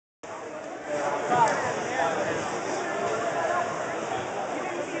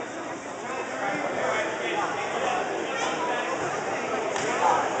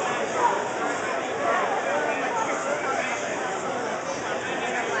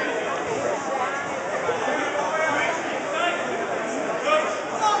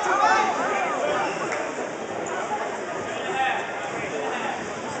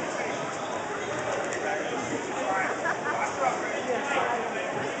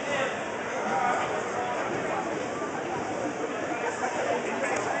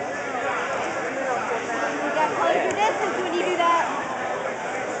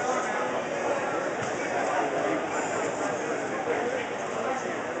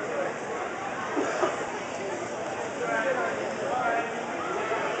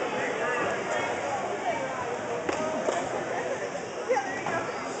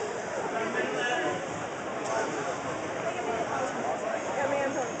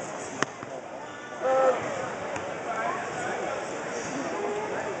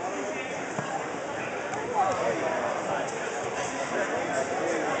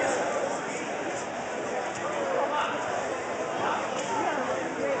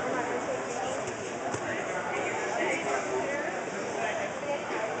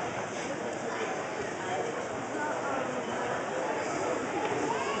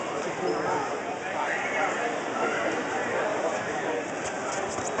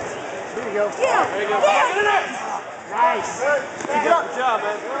you go. There you go. Nice. Good job,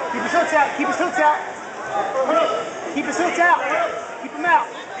 man. Keep his hooks out. Keep his hooks out. Keep his hooks out. Keep them out.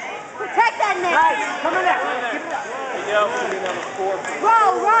 Protect that neck. Nice. Come in there. Keep it out. There you go.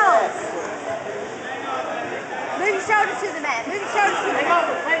 Roll, roll. Move your shoulders to the mat. Move your shoulders to the mat.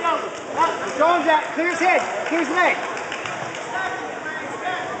 Leg over. His arms out. Clear his head. Clear his leg.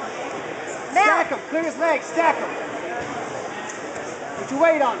 Stack him. Clear his legs. Stack him. Put your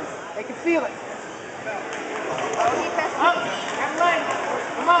weight on him. They can feel it. Keep pressing. Up. Grab a leg.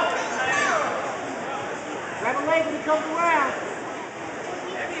 Come on. Grab a leg when he comes around.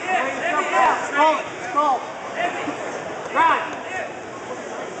 Bring yourself out. Skull it. Skull. Right.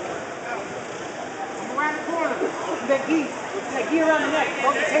 Come around the corner. Look that gi. Look that gi around the neck.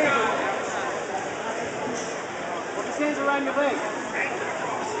 Hold his hands around. Put his hands around your leg.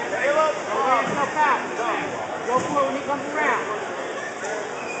 Bring yourself out. Go for it when he comes around.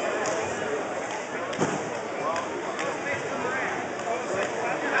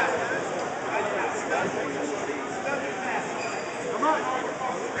 Come on.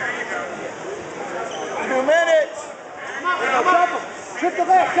 2 minutes. Come on. Jump him. Trip the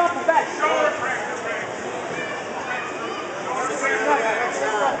leg. Jump him back.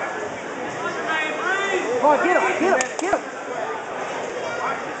 Come on, get him. Get him. Get him.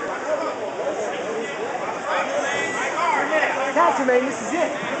 Now, Jermaine, this is it.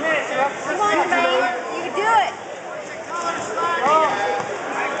 Come on, Jermaine. You can do it.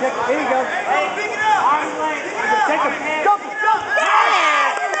 There you go. Hey, pick it up. Take him. Jump him. Jump him.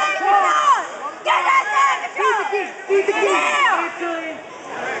 Get that down. Feed the key.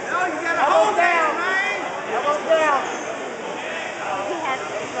 Elbows down. Elbows down.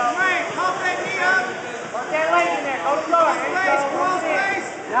 Pump that knee up. Work that leg in there. Go to the floor. Space.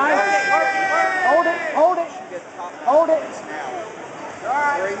 Nice. Hold it. Hold it. Hold it. All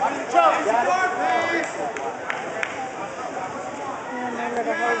right. Watch the choke. Got it. Remember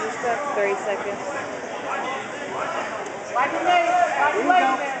to hold your step 30 seconds. Lock your leg. Lock your leg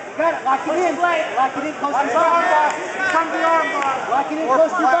in there. You got it. Lock it in. Lock it in close to your arm bar. Come to the arm bar. Lock it in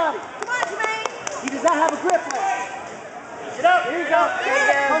close to your body. Come on, Jermaine. He does not have a grip leg. Get up. Here you go.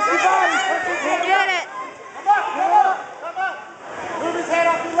 Close to your body. You did it. Come up. Come up. Come up. Move his head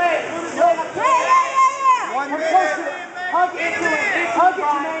off your leg. Move his leg off your leg. Yeah. Come close to it. Hug it into it. Hug it,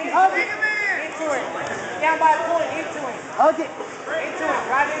 Jermaine. Hug it. Into it. Down by a point. Into it. Hug it. Into it.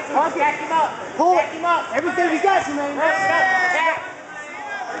 Right into it. Back him up. Pull it. Back him up. Everything you got, Jermaine. Down.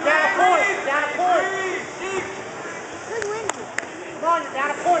 Down a point. Down a point. Good win. Come on,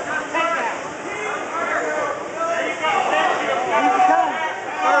 down a point. Take that.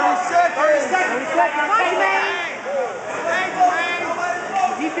 30 seconds. Come on, Jermaine.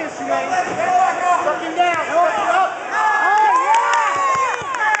 Defense, Jermaine. Suck him down. Up.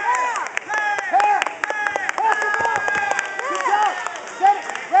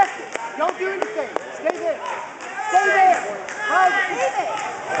 Don't do anything. Stay there. Stay there. Hold it.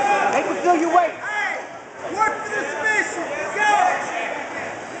 Make him feel your weight. Work for the submission. Go.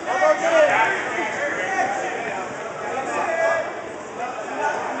 Elbows in.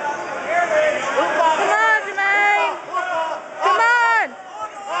 Come on, Jermaine. Come on.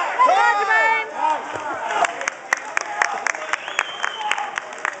 Come on, Jermaine.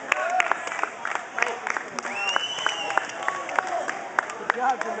 Good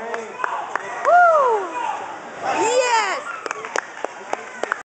job, Jermaine. Woo!